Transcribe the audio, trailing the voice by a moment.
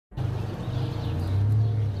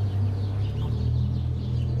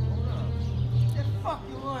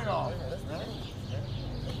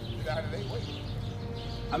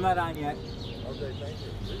I'm not on yet. Okay, thank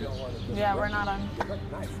you. We don't want to Yeah, we're not on.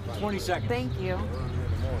 Nice. 20 seconds. Thank you.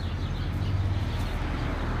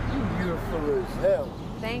 Beautiful as hell.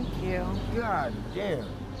 Thank you. God damn.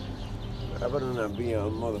 I better not be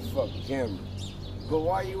on motherfucking camera. But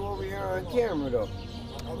why you over here on camera though?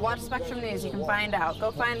 Watch Spectrum News. You can find out.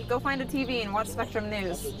 Go find a TV and watch Spectrum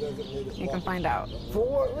News. You can find out. For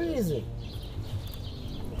what reason?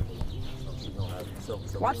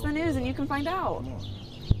 Watch the news and you can find out.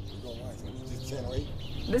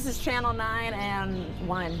 This is channel 9 and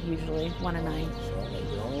 1 usually. 1 and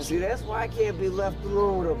 9. See, that's why I can't be left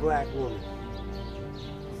alone with a black woman.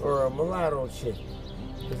 Or a mulatto chick.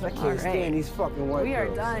 Because I can't stand these fucking white We are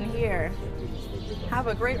girls. done here. Have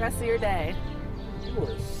a great rest of your day. You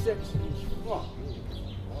are sexy as fuck.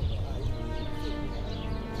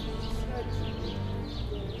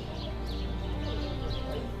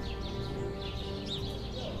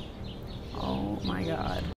 Oh my God.